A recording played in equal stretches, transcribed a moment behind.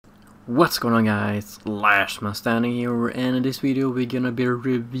What's going on, guys? Last man standing here, and in this video we're gonna be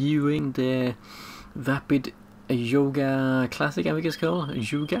reviewing the Bravado Yoga Classic, I think it's called,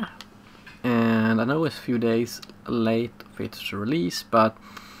 Yuga. And I know it's a few days late for its release, but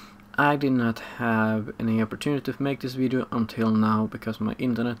I did not have any opportunity to make this video until now because my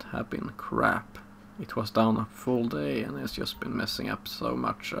internet have been crap. It was down a full day and it's just been messing up so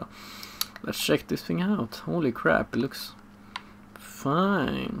much. Let's check this thing out. Holy crap, it looks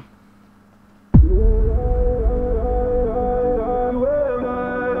fine.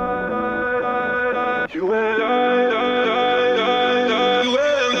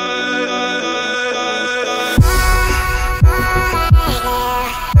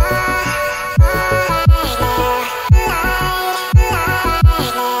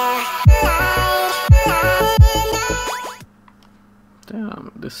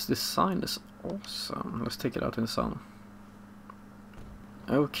 Damn, this design is awesome. Let's take it out in the sun.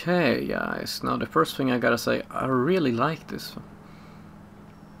 Okay, guys, now the first thing I gotta say, I really like this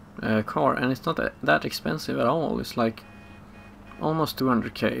car, and it's not that expensive at all. It's like almost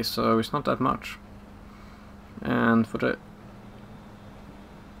 200k, so it's not that much. And for the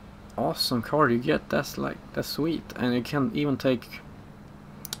awesome car you get, that's sweet. And you can even take,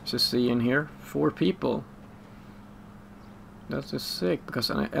 as you see in here, 4 people. That's just sick, because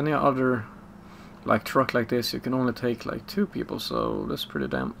any other like truck like this you can only take like 2 people, so that's pretty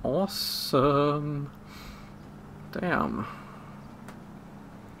damn awesome. Damn.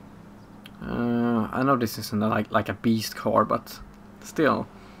 I know this isn't like a beast car, but still,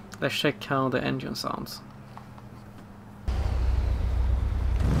 let's check how the engine sounds.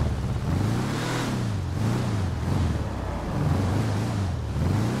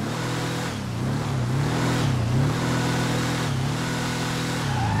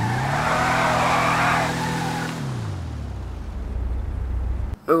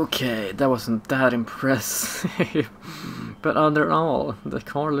 Okay, that wasn't that impressive, but all, the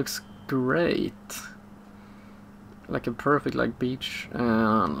car looks great. Like a perfect beach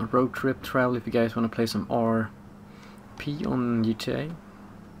road trip travel if you guys want to play some RP on GTA,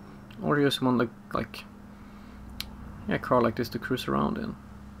 or you just want a car like this to cruise around in.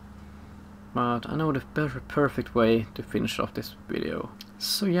 But I know the perfect way to finish off this video.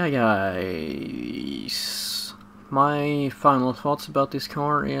 So yeah, guys, my final thoughts about this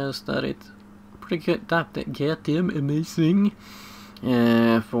car is that it's pretty good, goddamn amazing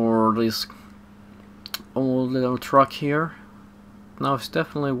for this old little truck here. Now it's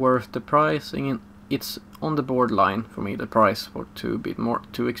definitely worth the price, and it's on the borderline for me, the price for too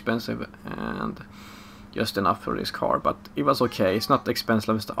expensive and just enough for this car, but it was okay. It's not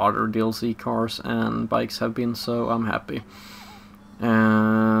expensive as the other DLC cars and bikes have been, so I'm happy.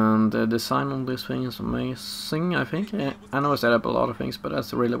 And the design on this thing is amazing, I think. I know I said up a lot of things, but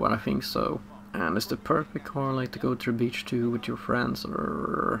that's really what I think so. And it's the perfect car to go to the beach to with your friends,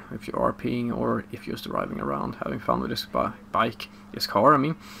 or if you're RPing, or if you're just driving around having fun with this bike, this car, I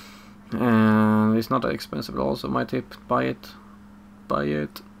mean. And it's not that expensive at all, so my tip, buy it.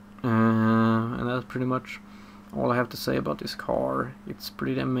 And that's pretty much all I have to say about this car. It's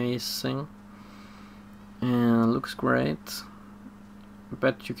pretty amazing and looks great. I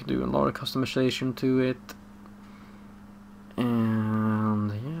bet you can do a lot of customization to it,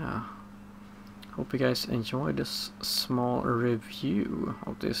 and yeah, hope you guys enjoyed this small review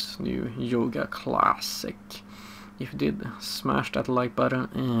of this new Yoga Classic. If you did, smash that like button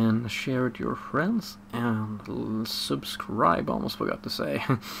and share it to your friends, and subscribe, almost forgot to say.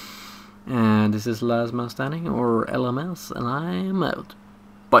 And this is Last Man Standing, or LMS, and I'm out.